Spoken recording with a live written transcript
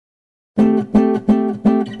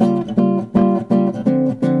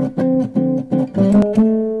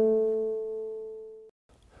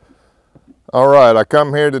All right, I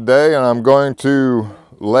come here today and I'm going to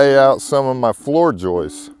lay out some of my floor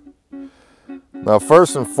joists. Now,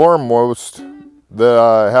 first and foremost that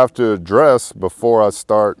I have to address before I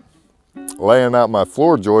start laying out my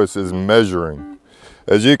floor joists is measuring.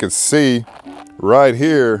 As you can see right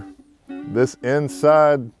here, this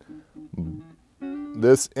inside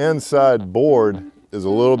board is a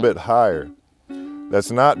little bit higher.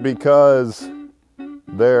 That's not because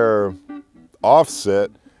they're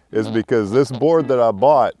offset, it's because this board that I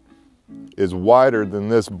bought is wider than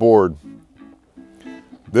this board.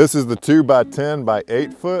 This is the 2x10 by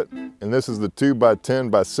 8 foot, and this is the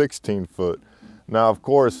 2x10 by 16 foot. Now, of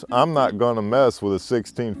course, I'm not gonna mess with a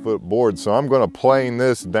 16-foot board, so I'm gonna plane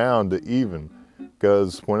this down to even,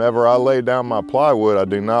 because whenever I lay down my plywood, I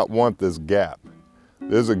do not want this gap.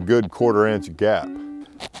 This is a good 1/4 inch gap.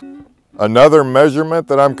 Another measurement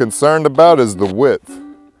that I'm concerned about is the width.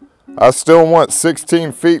 I still want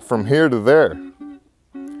 16 feet from here to there.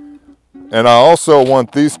 And I also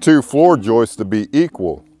want these two floor joists to be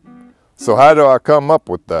equal. So how do I come up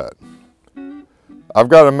with that? I've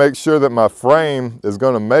got to make sure that my frame is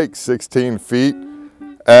going to make 16 feet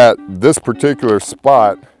at this particular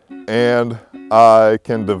spot, and I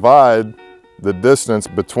can divide the distance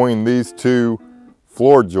between these two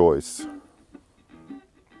floor joists.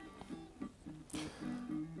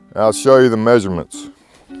 I'll show you the measurements.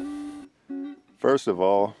 First of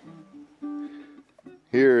all,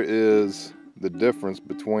 here is the difference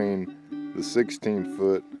between the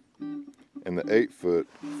 16-foot and the 8-foot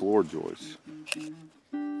floor joist.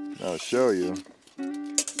 Now, I'll show you.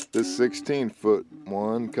 This 16-foot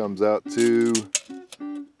one comes out to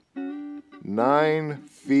 9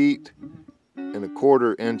 feet and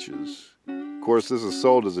 1/4 inches. Of course, this is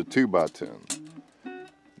sold as a 2x10.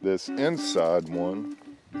 This inside one,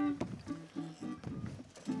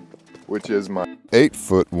 which is my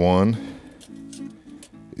 8-foot one,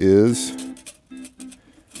 is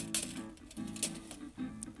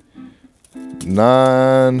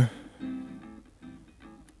 9.5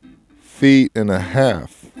 feet,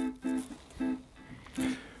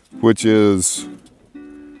 which is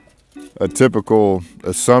a typical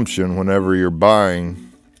assumption whenever you're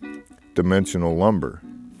buying dimensional lumber.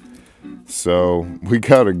 So we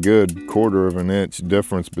got a good 1/4 inch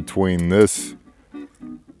difference between this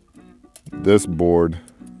board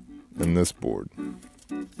and this board.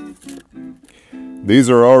 These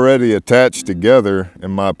are already attached together,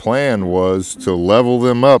 and my plan was to level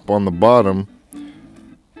them up on the bottom,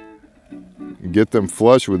 get them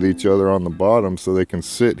flush with each other on the bottom so they can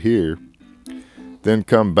sit here, then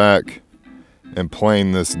come back and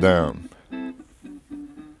plane this down.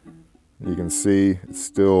 You can see it's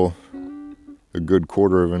still a good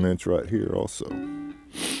 1/4 inch right here also.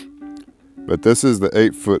 But this is the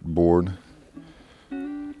 8-foot board.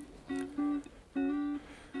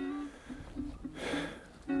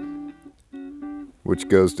 Which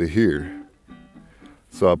goes to here.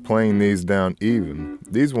 So I plane these down even.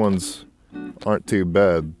 These ones aren't too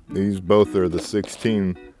bad. These both are the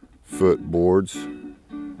 16-foot boards.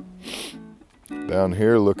 Down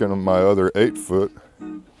here, looking at my other 8-foot,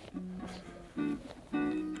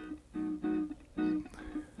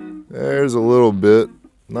 there's a little bit,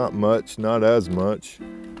 not much, not as much. A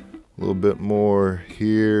little bit more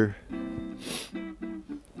here.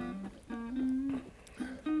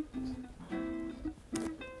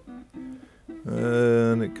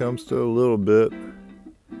 And it comes to a little bit,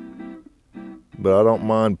 but I don't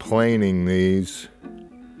mind planing these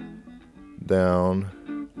down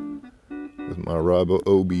with my Ribo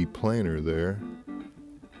OB planer there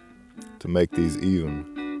to make these even.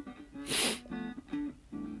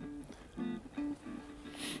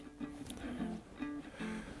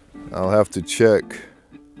 I'll have to check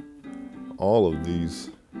all of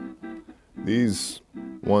these. These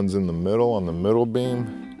ones in the middle, on the middle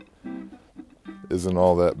beam, isn't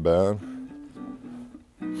all that bad.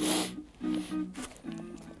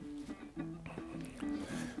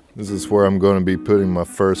 This is where I'm going to be putting my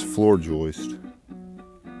first floor joist.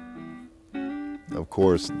 Of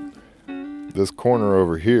course, this corner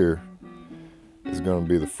over here is going to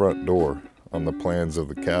be the front door on the plans of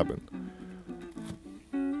the cabin.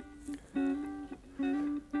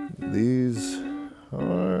 These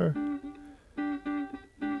are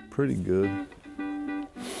pretty good.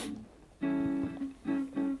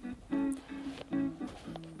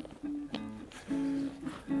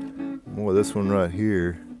 Well, this one right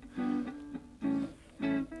here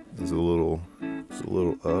is a little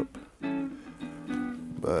up,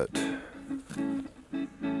 but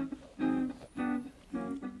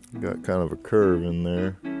got kind of a curve in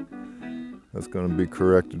there. That's going to be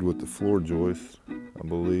corrected with the floor joist, I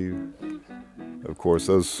believe. Of course,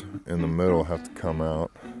 those in the middle have to come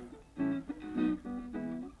out. And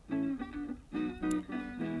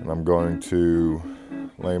I'm going to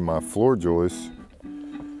lay my floor joist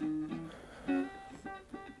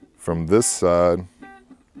from this side,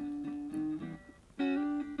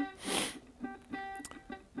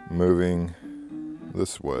 moving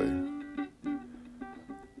this way.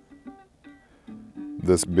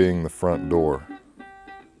 This being the front door.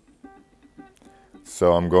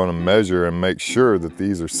 So I'm going to measure and make sure that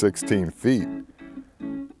these are 16 feet.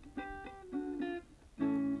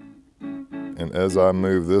 And as I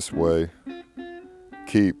move this way,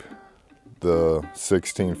 keep the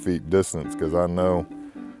 16 feet distance, because I know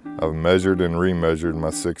I've measured and remeasured my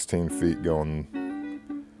 16 feet going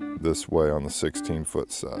this way on the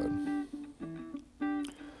 16-foot side.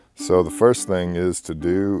 So the first thing is to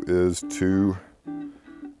do is to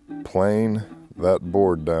plane that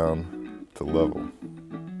board down to level.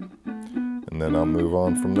 And then I'll move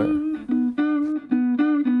on from there.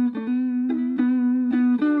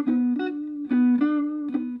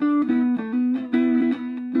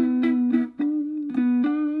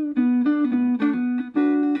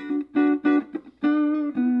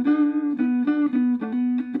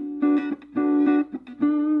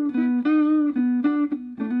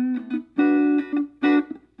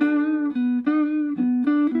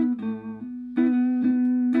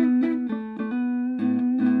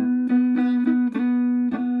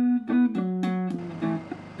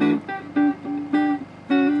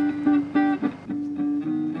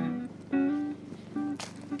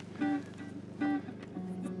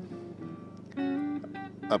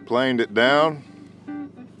 I planed it down.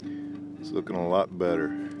 It's looking a lot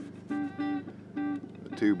better.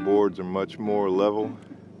 The two boards are much more level.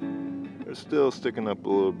 They're still sticking up a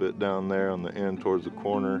little bit down there on the end towards the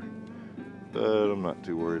corner, but I'm not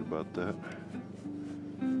too worried about that.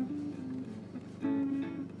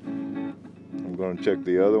 I'm going to check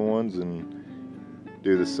the other ones and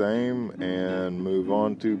do the same and move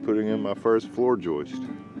on to putting in my first floor joist.